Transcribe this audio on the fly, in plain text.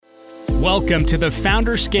Welcome to the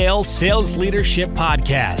Founder Scale Sales Leadership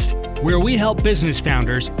Podcast, where we help business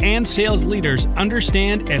founders and sales leaders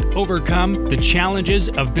understand and overcome the challenges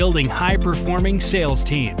of building high-performing sales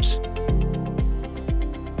teams.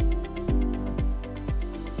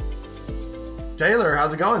 Taylor,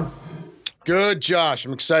 how's it going? Good, Josh.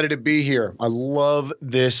 I'm excited to be here. I love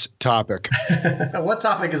this topic. What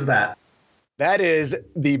topic is that? That is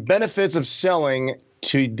the benefits of selling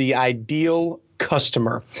to the ideal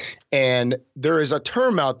customer. And there is a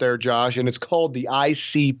term out there, Josh, and it's called the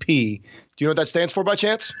ICP. Do you know what that stands for by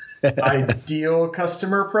chance? Ideal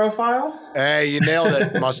customer profile? Hey, you nailed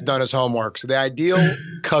it. Must have done his homework. So the ideal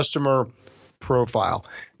customer profile.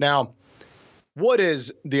 Now, what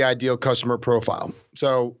is the ideal customer profile?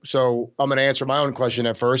 So I'm going to answer my own question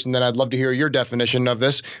at first, and then I'd love to hear your definition of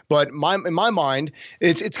this. But in my mind,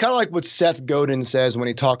 it's kind of like what Seth Godin says when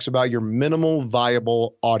he talks about your minimal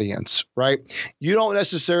viable audience, right? You don't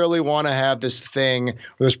necessarily want to have this thing or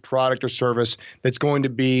this product or service that's going to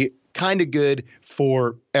be kind of good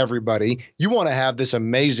for everybody. You want to have this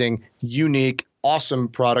amazing, unique, awesome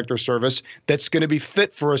product or service that's going to be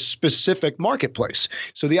fit for a specific marketplace.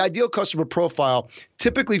 So the ideal customer profile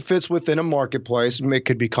typically fits within a marketplace. It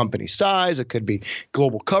could be company size, it could be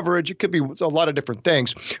global coverage, it could be a lot of different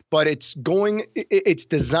things, but it's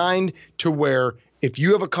designed to where if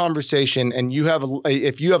you have a conversation and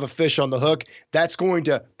if you have a fish on the hook, that's going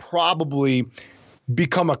to probably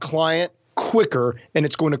become a client quicker, and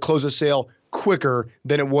it's going to close a sale quicker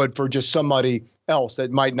than it would for just somebody else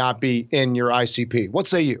that might not be in your ICP. What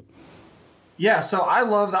say you? Yeah, so I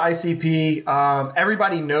love the ICP.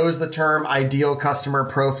 Everybody knows the term ideal customer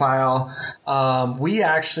profile. We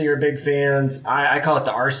actually are big fans. I call it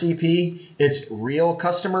the RCP. It's real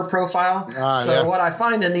customer profile. What I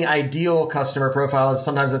find in the ideal customer profile is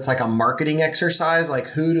sometimes it's like a marketing exercise. Like,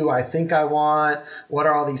 who do I think I want? What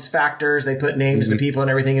are all these factors? They put names to people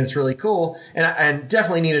and everything, and it's really cool. And I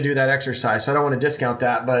definitely need to do that exercise. So I don't want to discount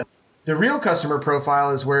that, but the real customer profile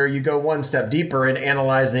is where you go one step deeper in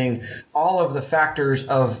analyzing all of the factors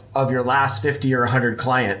of your last 50 or 100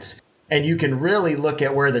 clients. And you can really look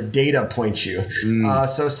at where the data points you.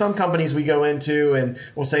 So some companies we go into and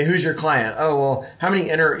we'll say, who's your client? Oh, well, how many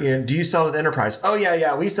do you sell to the enterprise? Oh,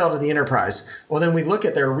 yeah, we sell to the enterprise. Well, then we look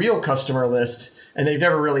at their real customer list and they've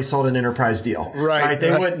never really sold an enterprise deal. Right?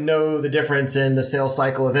 They wouldn't know the difference in the sales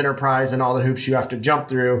cycle of enterprise and all the hoops you have to jump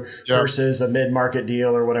through versus a mid-market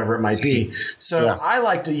deal or whatever it might be. So I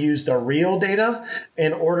like to use the real data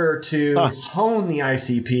in order to hone the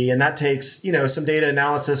ICP. And that takes, some data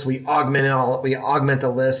analysis. We augment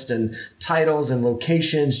the list and titles and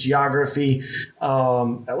locations, geography,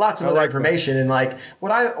 lots of other information. And like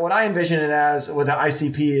what I envision it as with the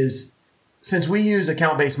ICP is, since we use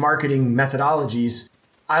account-based marketing methodologies,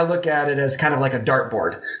 I look at it as kind of like a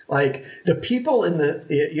dartboard. Like the people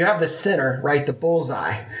you have the center, right? The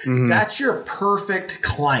bullseye. Mm-hmm. That's your perfect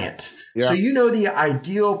client. Yeah. So the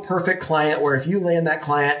ideal perfect client where if you land that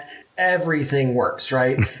client, everything works,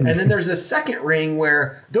 right? And then there's the second ring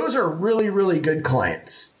where those are really, really good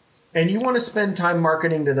clients. And you want to spend time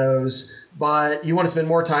marketing to those, but you want to spend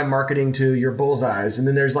more time marketing to your bullseyes. And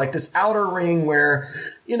then there's like this outer ring where,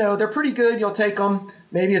 they're pretty good. You'll take them.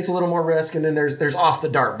 Maybe it's a little more risk. And then there's off the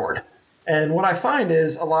dartboard. And what I find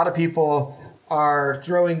is a lot of people are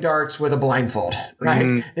throwing darts with a blindfold, right?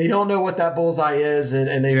 Mm-hmm. They don't know what that bullseye is.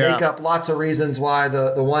 And they make up lots of reasons why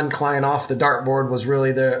the one client off the dartboard was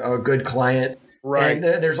really a good client. Right.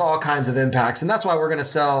 And there's all kinds of impacts. And that's why we're going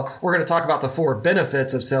to talk about the 4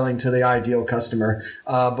 benefits of selling to the ideal customer.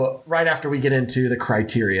 But right after we get into the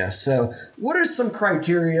criteria. So what are some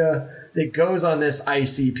criteria that goes on this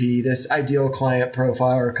ICP, this ideal client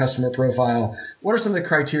profile or customer profile? What are some of the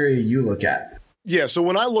criteria you look at? Yeah. So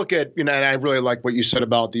when I look at, and I really like what you said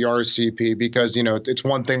about the RCP, because, it's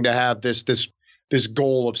one thing to have this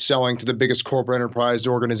goal of selling to the biggest corporate enterprise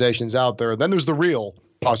organizations out there. Then there's the real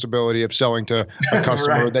possibility of selling to a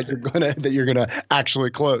customer that you're gonna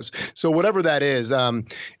actually close. So whatever that is,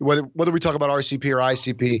 whether we talk about RCP or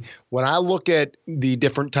ICP, when I look at the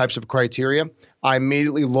different types of criteria, I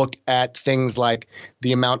immediately look at things like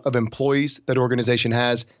the amount of employees that organization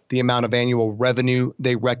has, the amount of annual revenue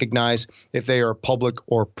they recognize, if they are public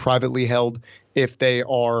or privately held, if they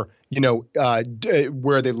are,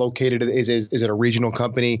 where are they located? Is it a regional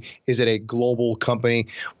company? Is it a global company?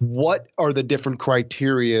 What are the different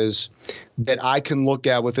criterias that I can look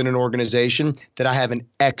at within an organization that I have an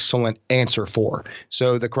excellent answer for?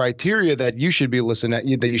 So the criteria that you should be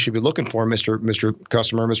that you should be looking for, Mr.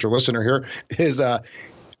 Customer, Mr. Listener here, is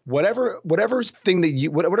whatever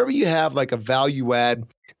you have like a value add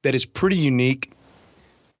that is pretty unique.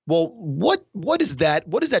 Well, what is that?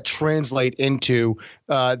 What does that translate into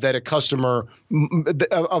that a customer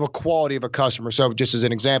of a quality of a customer? So just as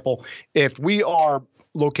an example, if we are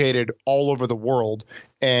located all over the world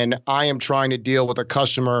and I am trying to deal with a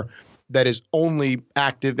customer that is only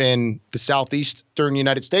active in the Southeast during the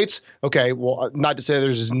United States, okay, well, not to say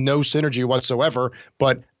there's no synergy whatsoever,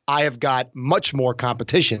 but I have got much more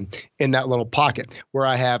competition in that little pocket where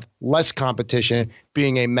I have less competition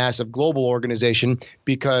being a massive global organization,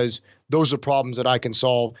 because those are problems that I can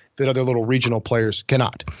solve that other little regional players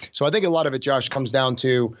cannot. So I think a lot of it, Josh, comes down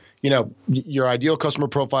to, your ideal customer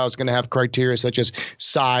profile is going to have criteria such as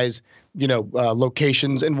size,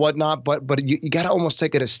 locations and whatnot. But you got to almost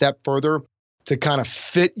take it a step further to kind of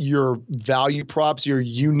fit your value props, your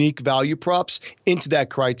unique value props into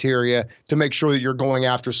that criteria to make sure that you're going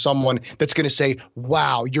after someone that's going to say,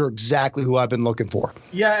 wow, you're exactly who I've been looking for.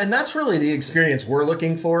 Yeah. And that's really the experience we're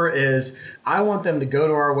looking for. Is I want them to go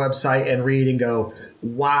to our website and read and go,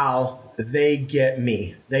 wow, they get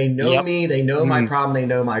me. They know me. They know my problem. They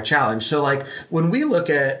know my challenge. So like when we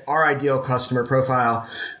look at our ideal customer profile,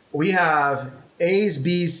 we have A's,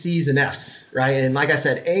 B's, C's, and F's, right? And like I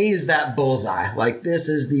said, A is that bullseye. Like this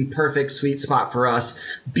is the perfect sweet spot for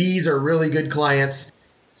us. B's are really good clients.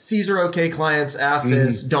 C's are okay clients. F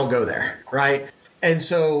is don't go there, right? And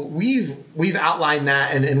so we've outlined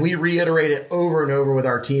that and we reiterate it over and over with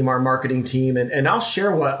our team, our marketing team. And I'll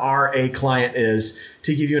share what our A client is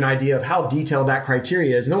to give you an idea of how detailed that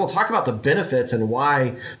criteria is. And then we'll talk about the benefits and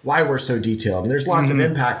why we're so detailed. And there's lots of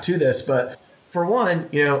impact to this, but for one,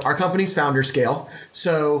 our company's founder scale.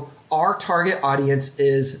 So our target audience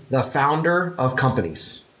is the founder of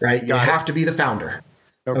companies, right? You have to be the founder.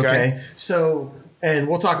 Okay. So, and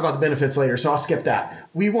we'll talk about the benefits later. So I'll skip that.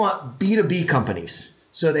 We want B2B companies.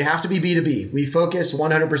 So they have to be B2B. We focus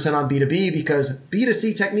 100% on B2B because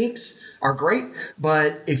B2C techniques are great.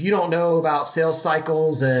 But if you don't know about sales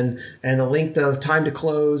cycles and the length of time to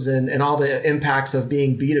close and all the impacts of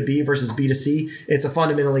being B2B versus B2C, it's a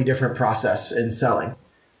fundamentally different process in selling.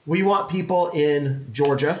 We want people in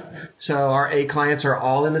Georgia. So our A clients are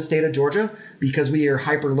all in the state of Georgia because we are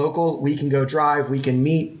hyper local. We can go drive. We can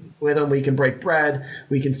meet with them. We can break bread.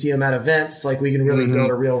 We can see them at events. Like we can really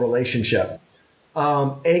build a real relationship.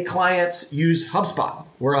 A clients use HubSpot.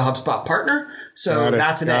 We're a HubSpot partner. So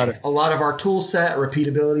that's an A. A lot of our tool set,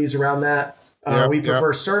 repeatability is around that. We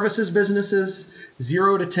prefer services businesses.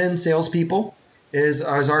 0 to 10 salespeople is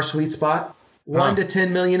our sweet spot. 1 to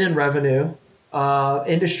 10 million in revenue.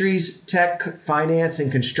 Industries, tech, finance,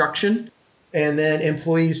 and construction. And then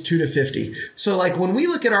employees 2 to 50. So like when we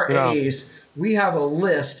look at our A's, we have a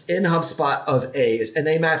list in HubSpot of A's and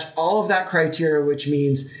they match all of that criteria, which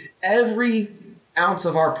means every ounce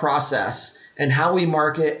of our process and how we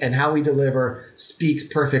market and how we deliver speaks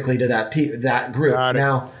perfectly to that group.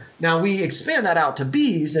 Now we expand that out to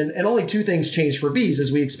B's and only 2 things change for B's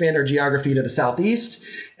is we expand our geography to the Southeast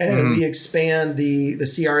and we expand the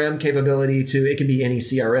CRM capability to, it can be any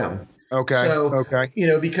CRM. Okay. So,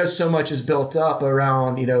 because so much is built up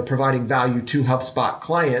around, providing value to HubSpot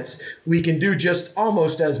clients, we can do just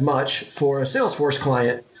almost as much for a Salesforce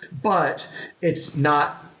client, but it's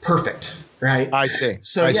not perfect. Right. I see.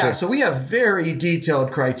 So so we have very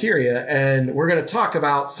detailed criteria and we're going to talk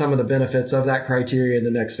about some of the benefits of that criteria in the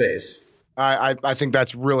next phase. I think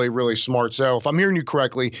that's really, really smart. So if I'm hearing you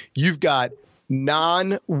correctly, you've got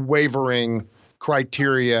non-wavering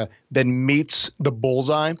criteria that meets the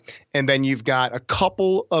bullseye. And then you've got a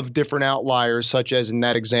couple of different outliers, such as in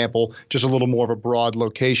that example, just a little more of a broad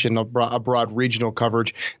location, a broad regional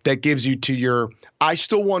coverage that gives you to your, I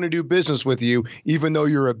still want to do business with you, even though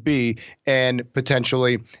you're a B and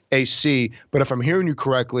potentially a C. But if I'm hearing you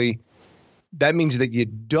correctly, that means that you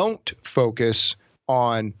don't focus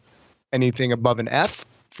on anything above an F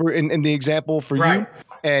in the example for you.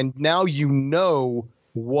 And now you know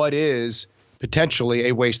what is potentially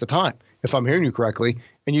a waste of time, if I'm hearing you correctly,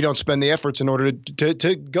 and you don't spend the efforts in order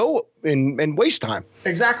to go and waste time.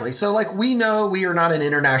 Exactly. So like we know we are not an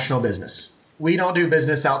international business. We don't do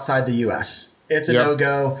business outside the US. It's a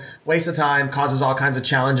no-go, waste of time, causes all kinds of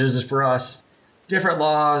challenges for us, different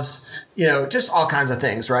laws, just all kinds of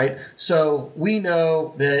things, right? So we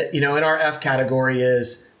know that, in our F category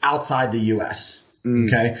is outside the US.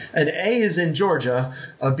 Okay. An A is in Georgia,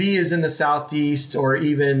 a B is in the Southeast, or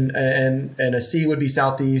even, and a C would be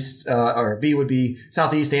Southeast, or a B would be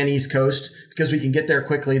Southeast and East Coast because we can get there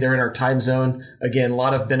quickly. They're in our time zone. Again, a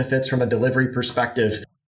lot of benefits from a delivery perspective.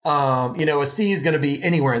 A C is going to be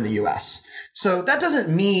anywhere in the US. So that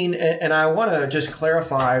doesn't mean, and I want to just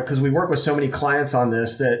clarify because we work with so many clients on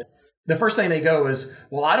this, that the first thing they go is,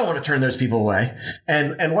 well, I don't want to turn those people away.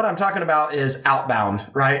 And what I'm talking about is outbound,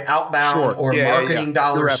 right? Outbound or marketing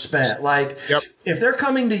dollars spent. Like if they're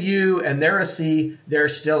coming to you and they're a C, they're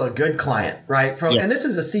still a good client, right? And this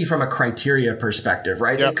is a C from a criteria perspective,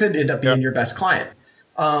 right? They could end up being your best client.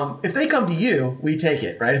 If they come to you, we take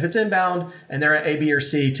it, right? If it's inbound and they're an A, B, or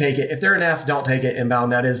C, take it. If they're an F, don't take it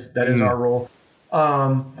inbound. That is our rule.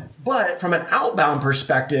 But from an outbound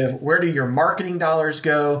perspective, where do your marketing dollars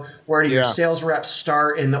go? Where do your sales reps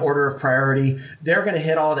start in the order of priority? They're going to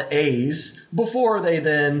hit all the A's before they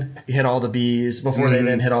then hit all the B's, before they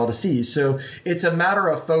then hit all the C's. So it's a matter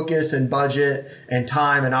of focus and budget and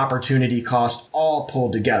time and opportunity cost all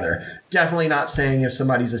pulled together. Definitely not saying if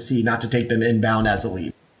somebody's a C, not to take them inbound as a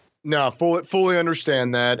lead. No, fully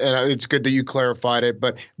understand that. And it's good that you clarified it.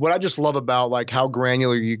 But what I just love about like how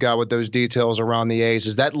granular you got with those details around the A's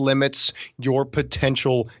is that limits your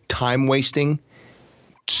potential time wasting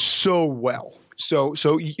so well. So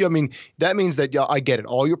I mean, that means that I get it.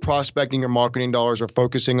 All your prospecting, your marketing dollars are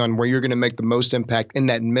focusing on where you're going to make the most impact in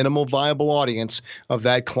that minimal viable audience of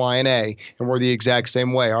that client A. And we're the exact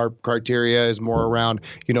same way. Our criteria is more around,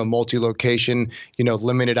 multi-location,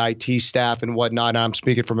 limited IT staff and whatnot. And I'm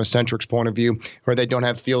speaking from a Centric's point of view, where they don't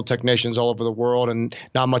have field technicians all over the world and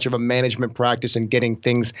not much of a management practice in getting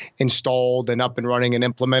things installed and up and running and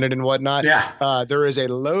implemented and whatnot. There is a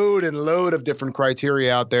load of different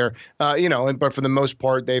criteria out there, but for the most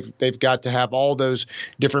part, they've got to have all those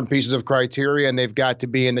different pieces of criteria, and they've got to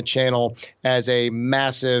be in the channel as a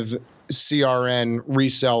massive CRN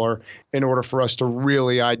reseller in order for us to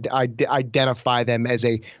really identify them as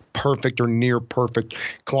a perfect or near perfect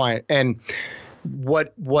client. And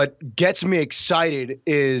what gets me excited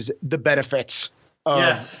is the benefits.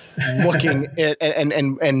 Looking at and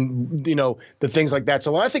the things like that.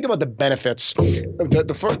 So when I think about the benefits,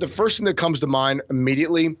 the first thing that comes to mind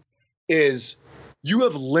immediately is you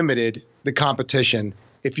have limited the competition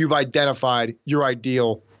if you've identified your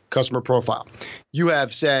ideal customer profile. You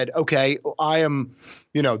have said, okay, I am,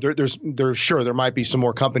 there's sure there might be some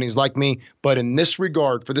more companies like me, but in this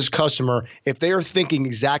regard for this customer, if they are thinking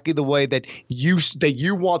exactly the way that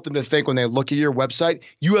you want them to think when they look at your website,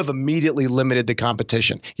 you have immediately limited the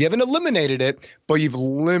competition. You haven't eliminated it, but you've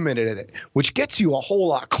limited it, which gets you a whole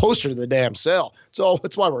lot closer to the damn sale. So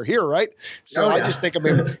that's why we're here, right? So I just think,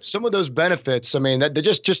 some of those benefits,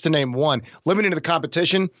 that just to name one, limiting the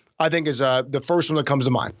competition, I think is the first one that comes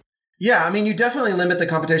to mind. Yeah, you definitely limit the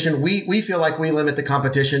competition. We feel like we limit the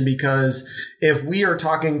competition because if we are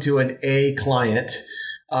talking to an A client,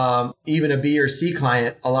 even a B or C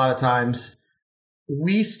client, a lot of times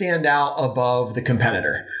we stand out above the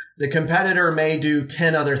competitor. The competitor may do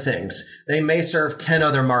 10 other things. They may serve 10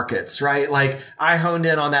 other markets, right? Like I honed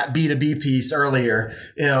in on that B2B piece earlier.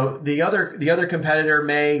 The other competitor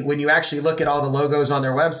may, when you actually look at all the logos on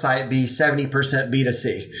their website, be 70%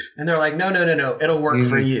 B2C. And they're like, no, it'll work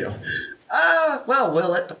for you. Well,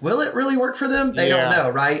 will it really work for them? They don't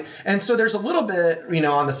know, right? And so there's a little bit,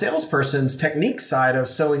 on the salesperson's technique side of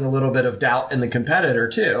sowing a little bit of doubt in the competitor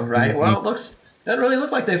too, right? Well, it doesn't really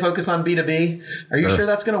look like they focus on B2B. Are you sure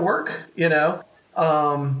that's going to work?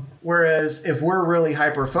 Whereas if we're really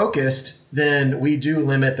hyper focused, then we do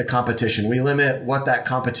limit the competition. We limit what that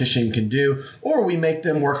competition can do, or we make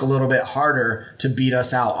them work a little bit harder to beat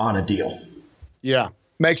us out on a deal. Yeah.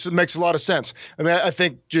 Makes a lot of sense. I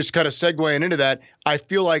think just kind of segueing into that, I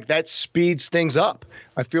feel like that speeds things up.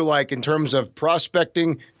 I feel like in terms of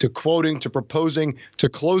prospecting to quoting to proposing to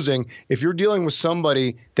closing, if you're dealing with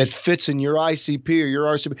somebody that fits in your ICP or your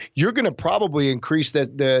RCP, you're going to probably increase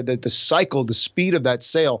the cycle, the speed of that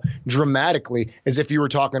sale dramatically, as if you were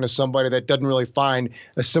talking to somebody that doesn't really find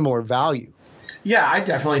a similar value. Yeah, I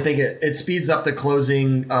definitely think it speeds up the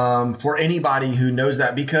closing for anybody who knows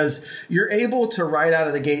that, because you're able to right out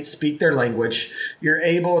of the gate speak their language. You're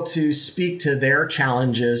able to speak to their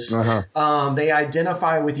challenges. They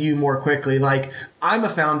identify with you more quickly. Like, I'm a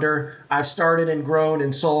founder. I've started and grown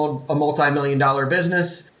and sold a multi-million-dollar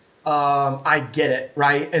business. I get it,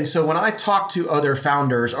 right? And so when I talk to other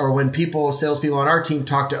founders, or when salespeople on our team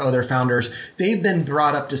talk to other founders, they've been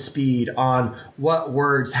brought up to speed on what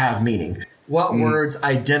words have meaning. What words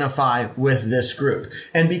identify with this group?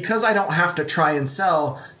 And because I don't have to try and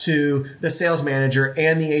sell to the sales manager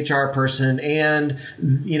and the HR person and,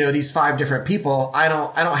 these 5 different people, I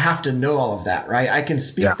don't have to know all of that, right? I can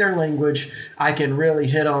speak their language. I can really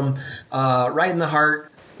hit them right in the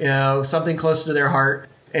heart, something close to their heart.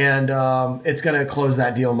 And it's going to close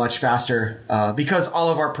that deal much faster because all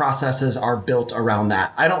of our processes are built around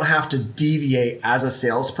that. I don't have to deviate as a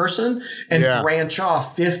salesperson and branch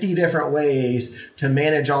off 50 different ways to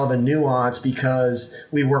manage all the nuance because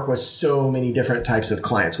we work with so many different types of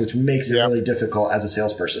clients, which makes it really difficult as a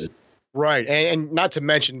salesperson. Right. And not to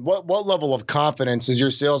mention, what level of confidence is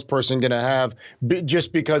your salesperson going to have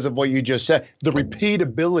just because of what you just said? The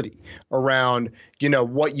repeatability around,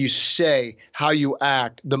 what you say, how you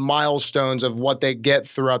act, the milestones of what they get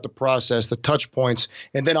throughout the process, the touch points.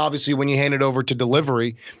 And then obviously when you hand it over to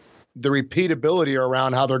delivery, the repeatability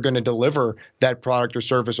around how they're going to deliver that product or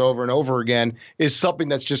service over and over again is something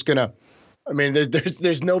that's just going to,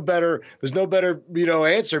 there's no better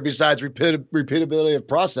answer besides repeatability of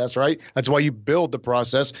process, right? That's why you build the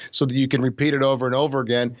process so that you can repeat it over and over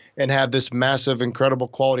again and have this massive, incredible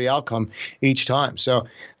quality outcome each time. So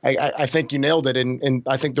I think you nailed it. And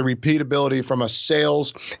I think the repeatability from a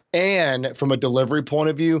sales and from a delivery point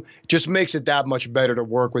of view just makes it that much better to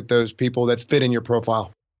work with those people that fit in your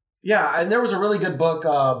profile. Yeah. And there was a really good book,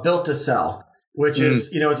 Built to Sell, which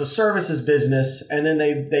is, it's a services business. And then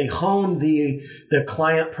they hone the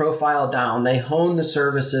client profile down. They hone the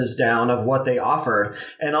services down of what they offered.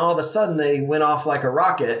 And all of a sudden they went off like a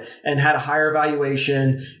rocket and had a higher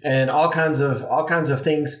valuation and all kinds of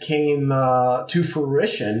things came to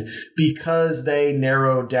fruition because they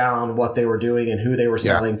narrowed down what they were doing and who they were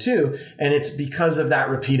selling to. And it's because of that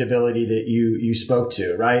repeatability that you spoke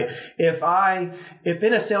to, right? If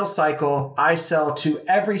in a sales cycle, I sell to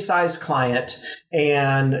every size client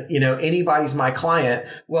and, anybody's my client,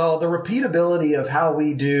 well, the repeatability of how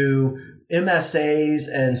we do MSAs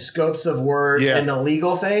and scopes of work and the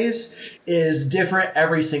legal phase is different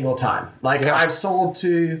every single time. Like I've sold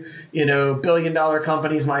to, billion-dollar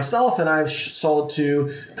companies myself, and I've sold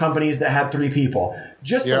to companies that had 3 people.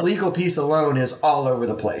 Just the legal piece alone is all over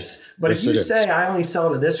the place. But if you say, I only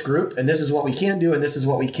sell to this group and this is what we can do and this is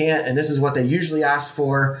what we can't and this is what they usually ask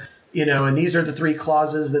for, and these are the 3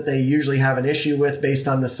 clauses that they usually have an issue with based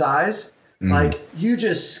on the size. Like you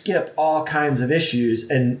just skip all kinds of issues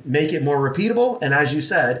and make it more repeatable. And as you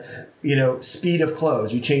said, speed of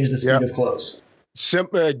close, you change the speed of close.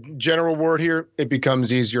 Simple general word here. It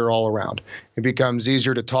becomes easier all around. It becomes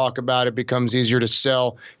easier to talk about. It becomes easier to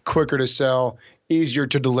sell, quicker to sell, easier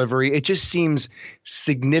to delivery. It just seems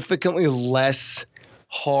significantly less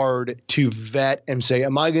hard to vet and say,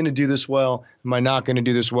 am I going to do this well? Am I not going to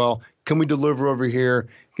do this well? Can we deliver over here?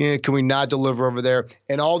 Can we not deliver over there?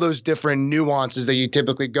 And all those different nuances that you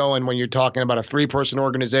typically go in when you're talking about a 3-person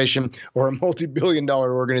organization or a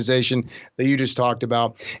multi-billion-dollar organization that you just talked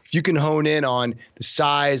about. If you can hone in on the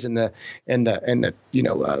size and the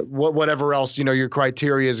whatever else your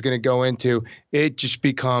criteria is going to go into, it just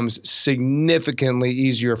becomes significantly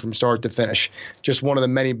easier from start to finish. Just one of the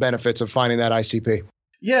many benefits of finding that ICP.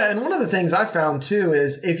 Yeah, and one of the things I found too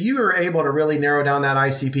is if you are able to really narrow down that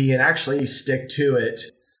ICP and actually stick to it,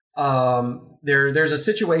 there's a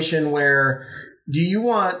situation where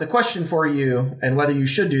the question for you and whether you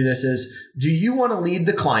should do this is, do you want to lead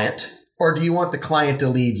the client or do you want the client to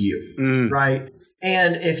lead you? Right?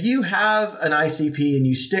 And if you have an ICP and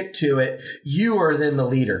you stick to it, you are then the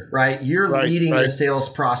leader, right? You're leading the sales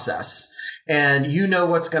process. And you know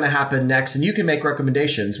what's going to happen next, and you can make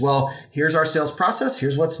recommendations. Well, here's our sales process.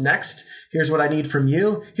 Here's what's next. Here's what I need from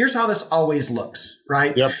you. Here's how this always looks,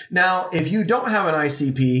 right? Yep. Now, if you don't have an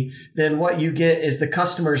ICP, then what you get is the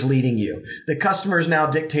customer's leading you. The customer's now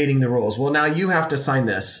dictating the rules. Well, now you have to sign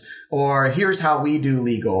this, or here's how we do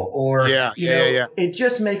legal, or, it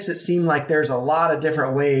just makes it seem like there's a lot of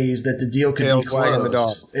different ways that the deal could be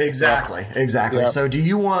closed. Exactly. Yep. So do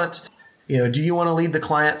you want to lead the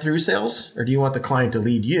client through sales, or do you want the client to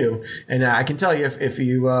lead you? And I can tell you, if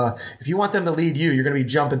you want them to lead you, you're going to be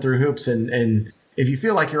jumping through hoops. And if you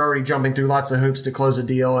feel like you're already jumping through lots of hoops to close a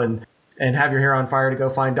deal and have your hair on fire to go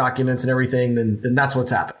find documents and everything, then that's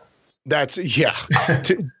what's happening. That's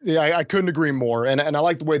I couldn't agree more. And I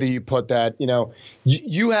like the way that you put that.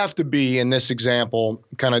 You have to be, in this example,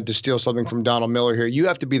 kind of to steal something from Donald Miller here, you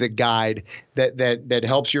have to be the guide that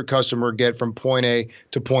helps your customer get from point A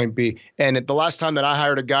to point B. And the last time that I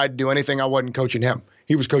hired a guide to do anything, I wasn't coaching him.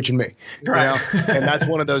 He was coaching me. Right. And that's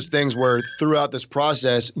one of those things where throughout this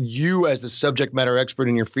process, you as the subject matter expert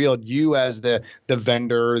in your field, you as the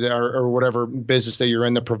vendor or whatever business that you're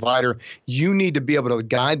in, the provider, you need to be able to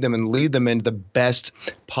guide them and lead them into the best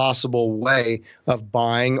possible way of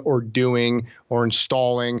buying or doing or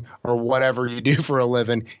installing or whatever you do for a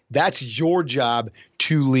living. That's your job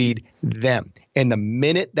to lead them. And the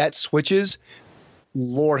minute that switches,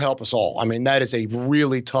 Lord help us all. I mean, that is a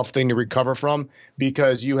really tough thing to recover from,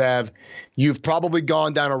 because you've probably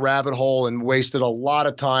gone down a rabbit hole and wasted a lot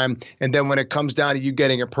of time. And then when it comes down to you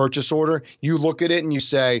getting a purchase order, you look at it and you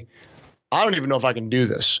say, I don't even know if I can do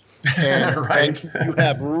this. And, right. and you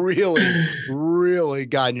have really, really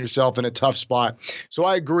gotten yourself in a tough spot. So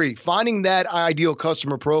I agree. Finding that ideal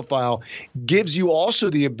customer profile gives you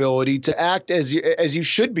also the ability to act as you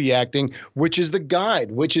should be acting, which is the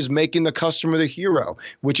guide, which is making the customer the hero,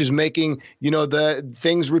 which is making, the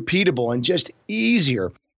things repeatable and just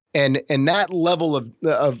easier. And that level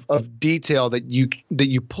of detail that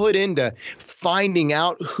you put into finding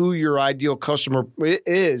out who your ideal customer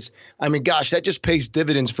is, I mean, gosh, that just pays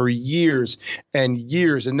dividends for years and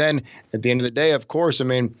years. And then at the end of the day, of course, I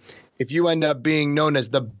mean, if you end up being known as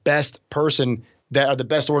the best person or the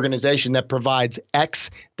best organization that provides X,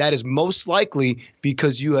 that is most likely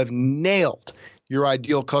because you have nailed your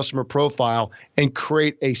ideal customer profile and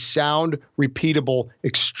create a sound, repeatable,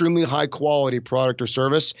 extremely high quality product or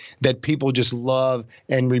service that people just love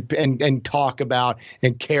and talk about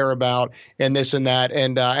and care about and this and that.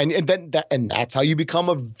 And that's how you become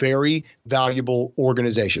a very valuable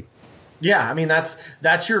organization. Yeah, I mean,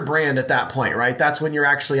 that's your brand at that point, right? That's when you're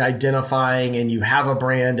actually identifying and you have a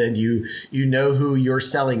brand and you know who you're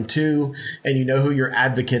selling to and you know who your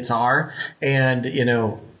advocates are. And,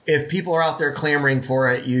 if people are out there clamoring for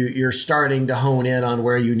it, you're starting to hone in on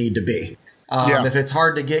where you need to be. If it's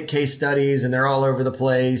hard to get case studies and they're all over the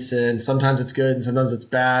place and sometimes it's good and sometimes it's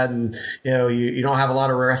bad and, you don't have a lot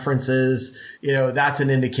of references, that's an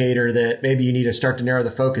indicator that maybe you need to start to narrow the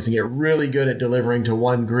focus and get really good at delivering to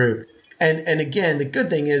one group. And again, the good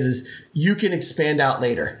thing is you can expand out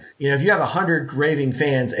later. If you have 100 raving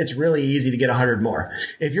fans, it's really easy to get 100 more.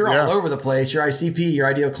 If you're all over the place, your ICP, your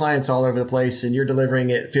ideal client's all over the place, and you're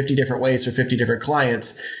delivering it 50 different ways for 50 different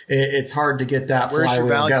clients, it's hard to get that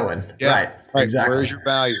flywheel going. Yeah. Right. Exactly. Where's your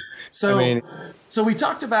value? So we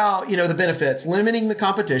talked about, the benefits, limiting the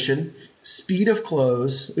competition, speed of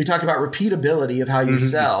close. We talked about repeatability of how you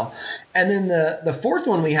sell. And then the fourth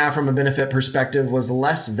one we have from a benefit perspective was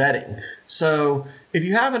less vetting. So if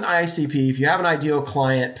you have an ICP, if you have an ideal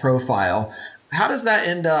client profile, how does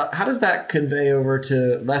that convey over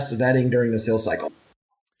to less vetting during the sales cycle?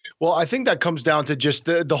 Well, I think that comes down to just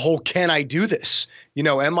the whole, can I do this?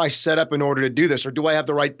 Am I set up in order to do this, or do I have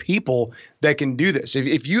the right people that can do this?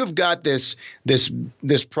 If you have got this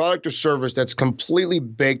product or service that's completely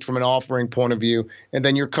baked from an offering point of view, and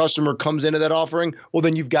then your customer comes into that offering, well,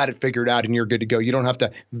 then you've got it figured out and you're good to go. You don't have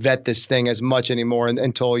to vet this thing as much anymore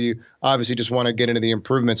until you obviously just want to get into the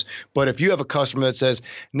improvements. But if you have a customer that says,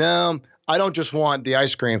 no, I don't just want the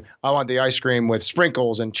ice cream. I want the ice cream with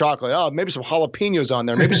sprinkles and chocolate. Oh, maybe some jalapenos on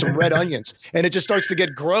there, maybe some red onions. And it just starts to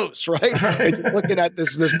get gross, right? And you're looking at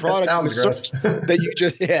this product that sounds gross. that you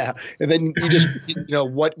just, and then you just,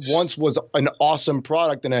 what once was an awesome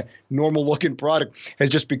product and a normal looking product has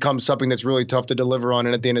just become something that's really tough to deliver on.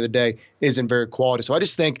 And at the end of the day, isn't very quality. So I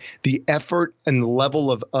just think the effort and the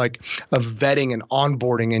level of vetting and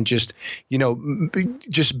onboarding and just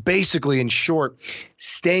basically, in short,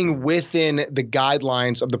 staying within the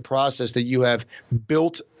guidelines of the process that you have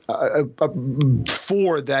built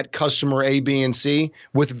for that customer A, B, and C,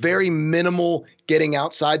 with very minimal getting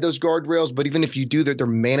outside those guardrails. But even if you do that, they're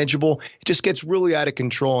manageable. It just gets really out of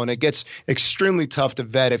control, and it gets extremely tough to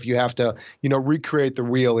vet if you have to, recreate the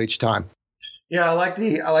wheel each time. Yeah, I like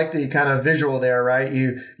the kind of visual there, right?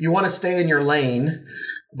 You want to stay in your lane,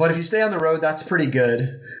 but if you stay on the road, that's pretty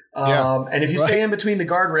good. And if you stay in between the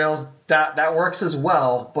guardrails, that works as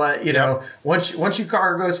well. But once your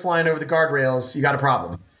car goes flying over the guardrails, you got a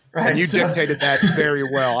problem. Right. And you dictated that very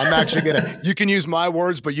well. I'm actually you can use my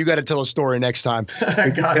words, but you got to tell a story next time.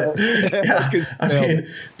 Got it. Yeah.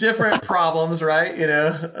 Different problems, right?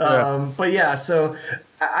 But yeah, so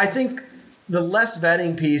I think the less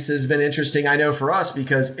vetting piece has been interesting, I know, for us,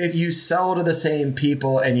 because if you sell to the same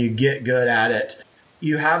people and you get good at it,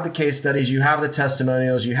 you have the case studies, you have the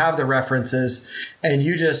testimonials, you have the references, and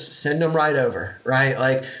you just send them right over, right?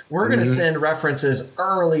 Like, we're going to send references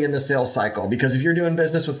early in the sales cycle, because if you're doing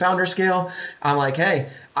business with Founder Scale, I'm like, hey,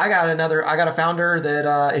 I got a founder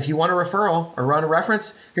that if you want a referral or run a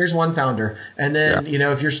reference, here's one founder. And then,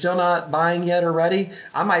 if you're still not buying yet or ready,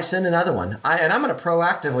 I might send another one. And I'm going to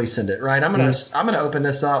proactively send it, right? I'm going to open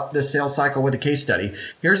this sales cycle with a case study.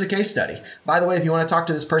 Here's a case study. By the way, if you want to talk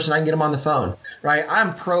to this person, I can get them on the phone, right?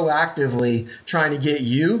 I'm proactively trying to get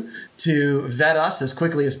you to vet us as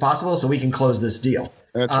quickly as possible so we can close this deal.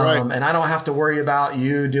 That's right. And I don't have to worry about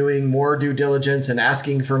you doing more due diligence and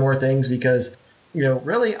asking for more things, because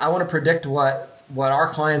really, I want to predict what our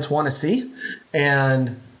clients want to see.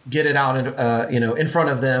 And get it out in front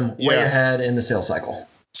of them way ahead in the sales cycle.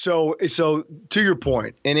 So to your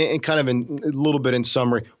point, and kind of in a little bit in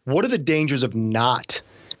summary, what are the dangers of not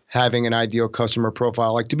having an ideal customer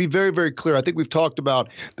profile? Like, to be very, very clear, I think we've talked about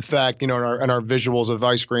the fact, in our visuals of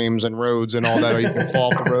ice creams and roads and all that, or you can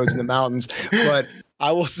fall off the roads in the mountains. But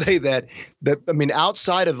I will say that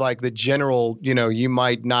outside of like the general, you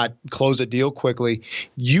might not close a deal quickly,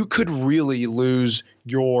 you could really lose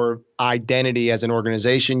your identity as an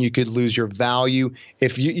organization. You could lose your value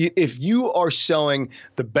if you are selling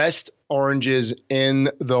the best oranges in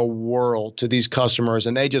the world to these customers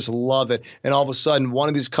and they just love it. And all of a sudden one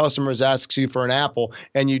of these customers asks you for an apple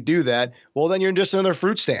and you do that. Well, then you're just another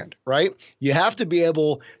fruit stand, right? You have to be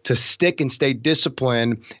able to stick and stay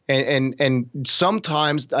disciplined. And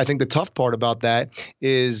sometimes I think the tough part about that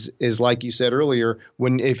is like you said earlier,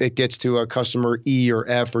 if it gets to a customer E or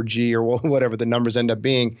F or G or whatever the numbers end up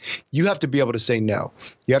being, you have to be able to say no.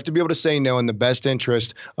 You have to be able to say no in the best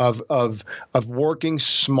interest of working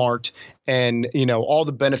smart. And, all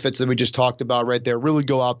the benefits that we just talked about right there really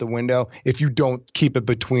go out the window if you don't keep it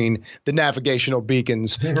between the navigational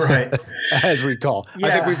beacons, right? As we call. Yeah. I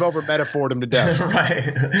think we've over-metaphored them to death.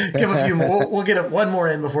 Right. Give a few more. We'll get one more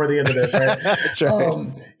in before the end of this, right? That's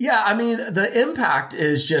right. The impact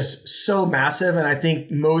is just so massive. And I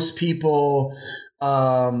think most people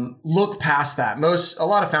look past that. A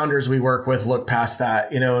lot of founders we work with look past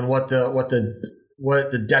that, and what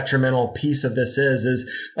the detrimental piece of this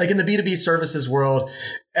is like in the B2B services world,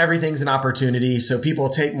 everything's an opportunity. So people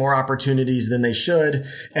take more opportunities than they should.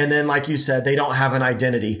 And then, like you said, they don't have an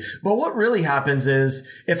identity. But what really happens is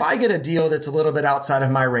if I get a deal that's a little bit outside of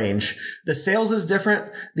my range, the sales is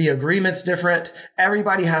different. The agreement's different.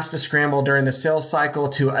 Everybody has to scramble during the sales cycle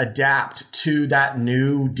to adapt to that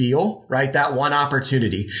new deal, right? That one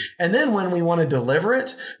opportunity. And then when we want to deliver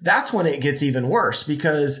it, that's when it gets even worse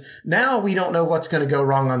because now we don't know what's going to go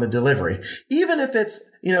wrong on the delivery. Even if it's,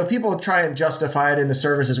 people try and justify it in the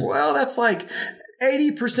services. Well, that's like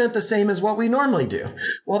 80% the same as what we normally do.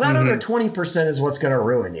 Well, that other 20% is what's going to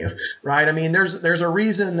ruin you, right? I mean, there's a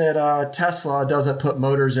reason that Tesla doesn't put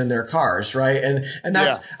motors in their cars, right? And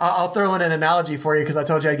that's I'll throw in an analogy for you because I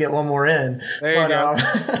told you I'd get one more in. There you go.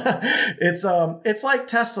 It's like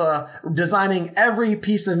Tesla designing every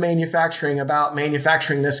piece of manufacturing about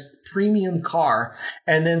manufacturing this premium car.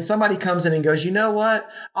 And then somebody comes in and goes, you know what?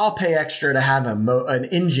 I'll pay extra to have an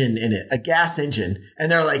engine in it, a gas engine. And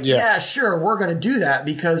they're like, yeah sure. We're going to do that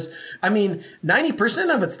because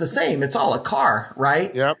 90% of it's the same. It's all a car,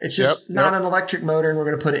 right? Yep. It's just not an electric motor and we're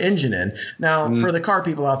going to put an engine in. Now for the car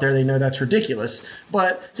people out there, they know that's ridiculous,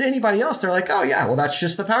 but to anybody else, they're like, oh yeah, well that's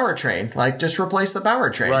just the powertrain. Like just replace the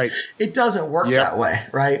powertrain. Right. It doesn't work that way.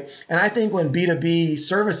 Right. And I think when B2B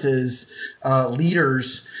services,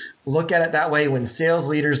 leaders look at it that way, when sales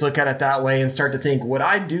leaders look at it that way and start to think, would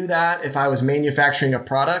I do that if I was manufacturing a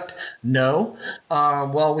product? No.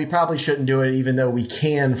 Well, we probably shouldn't do it, even though we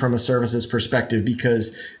can from a services perspective,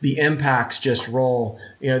 because the impacts just roll,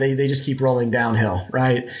 they just keep rolling downhill.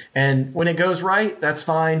 Right. And when it goes right, that's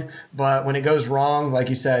fine. But when it goes wrong, like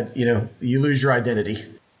you said, you lose your identity.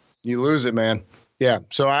 You lose it, man. Yeah.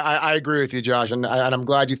 So I agree with you, Josh. And I'm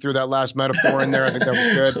glad you threw that last metaphor in there. I think that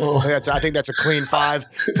was good. I think that's a clean 5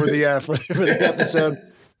 for the episode.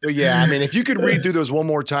 But yeah, if you could read through those one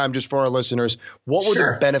more time, just for our listeners, what were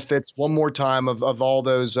the benefits one more time of all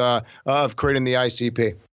those, of creating the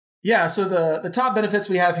ICP? Yeah. So the top benefits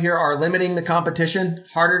we have here are limiting the competition,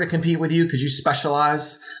 harder to compete with you because you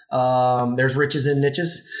specialize. There's riches in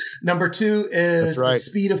niches. Number 2 is the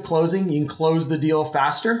speed of closing. You can close the deal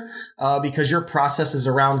faster because your process is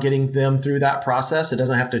around getting them through that process. It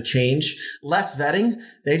doesn't have to change. Less vetting.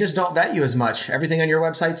 They just don't vet you as much. Everything on your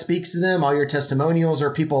website speaks to them. All your testimonials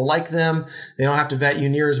are people like them. They don't have to vet you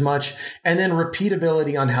near as much. And then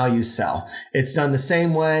repeatability on how you sell. It's done the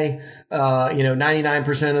same way.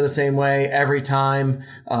 99% of the same way every time,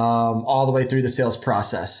 all the way through the sales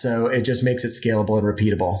process. So it just makes it scalable and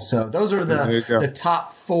repeatable. So those are the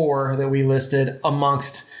top 4 that we listed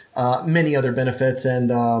amongst, many other benefits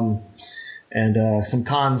and some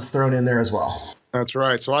cons thrown in there as well. That's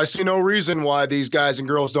right. So I see no reason why these guys and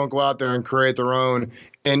girls don't go out there and create their own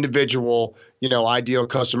individual, ideal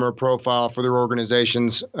customer profile for their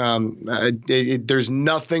organizations. There's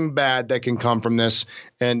nothing bad that can come from this.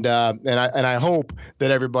 And I hope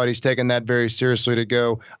that everybody's taking that very seriously to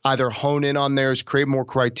go either hone in on theirs, create more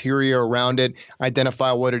criteria around it,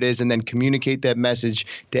 identify what it is, and then communicate that message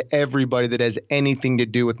to everybody that has anything to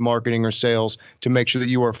do with marketing or sales to make sure that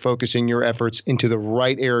you are focusing your efforts into the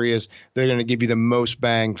right areas that are going to give you the most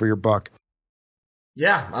bang for your buck.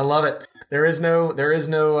 Yeah, I love it. There is no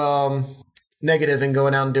negative in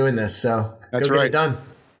going out and doing this. So That's go right. get it done.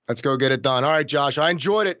 Let's go get it done. All right, Josh, I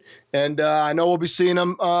enjoyed it. And I know we'll be seeing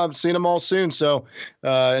them all soon. So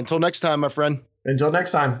until next time, my friend. Until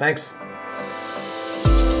next time. Thanks.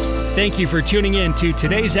 Thank you for tuning in to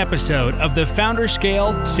today's episode of the Founder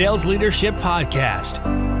Scale Sales Leadership Podcast.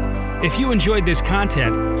 If you enjoyed this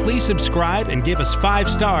content, please subscribe and give us 5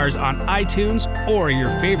 stars on iTunes or your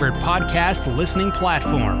favorite podcast listening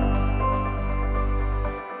platform.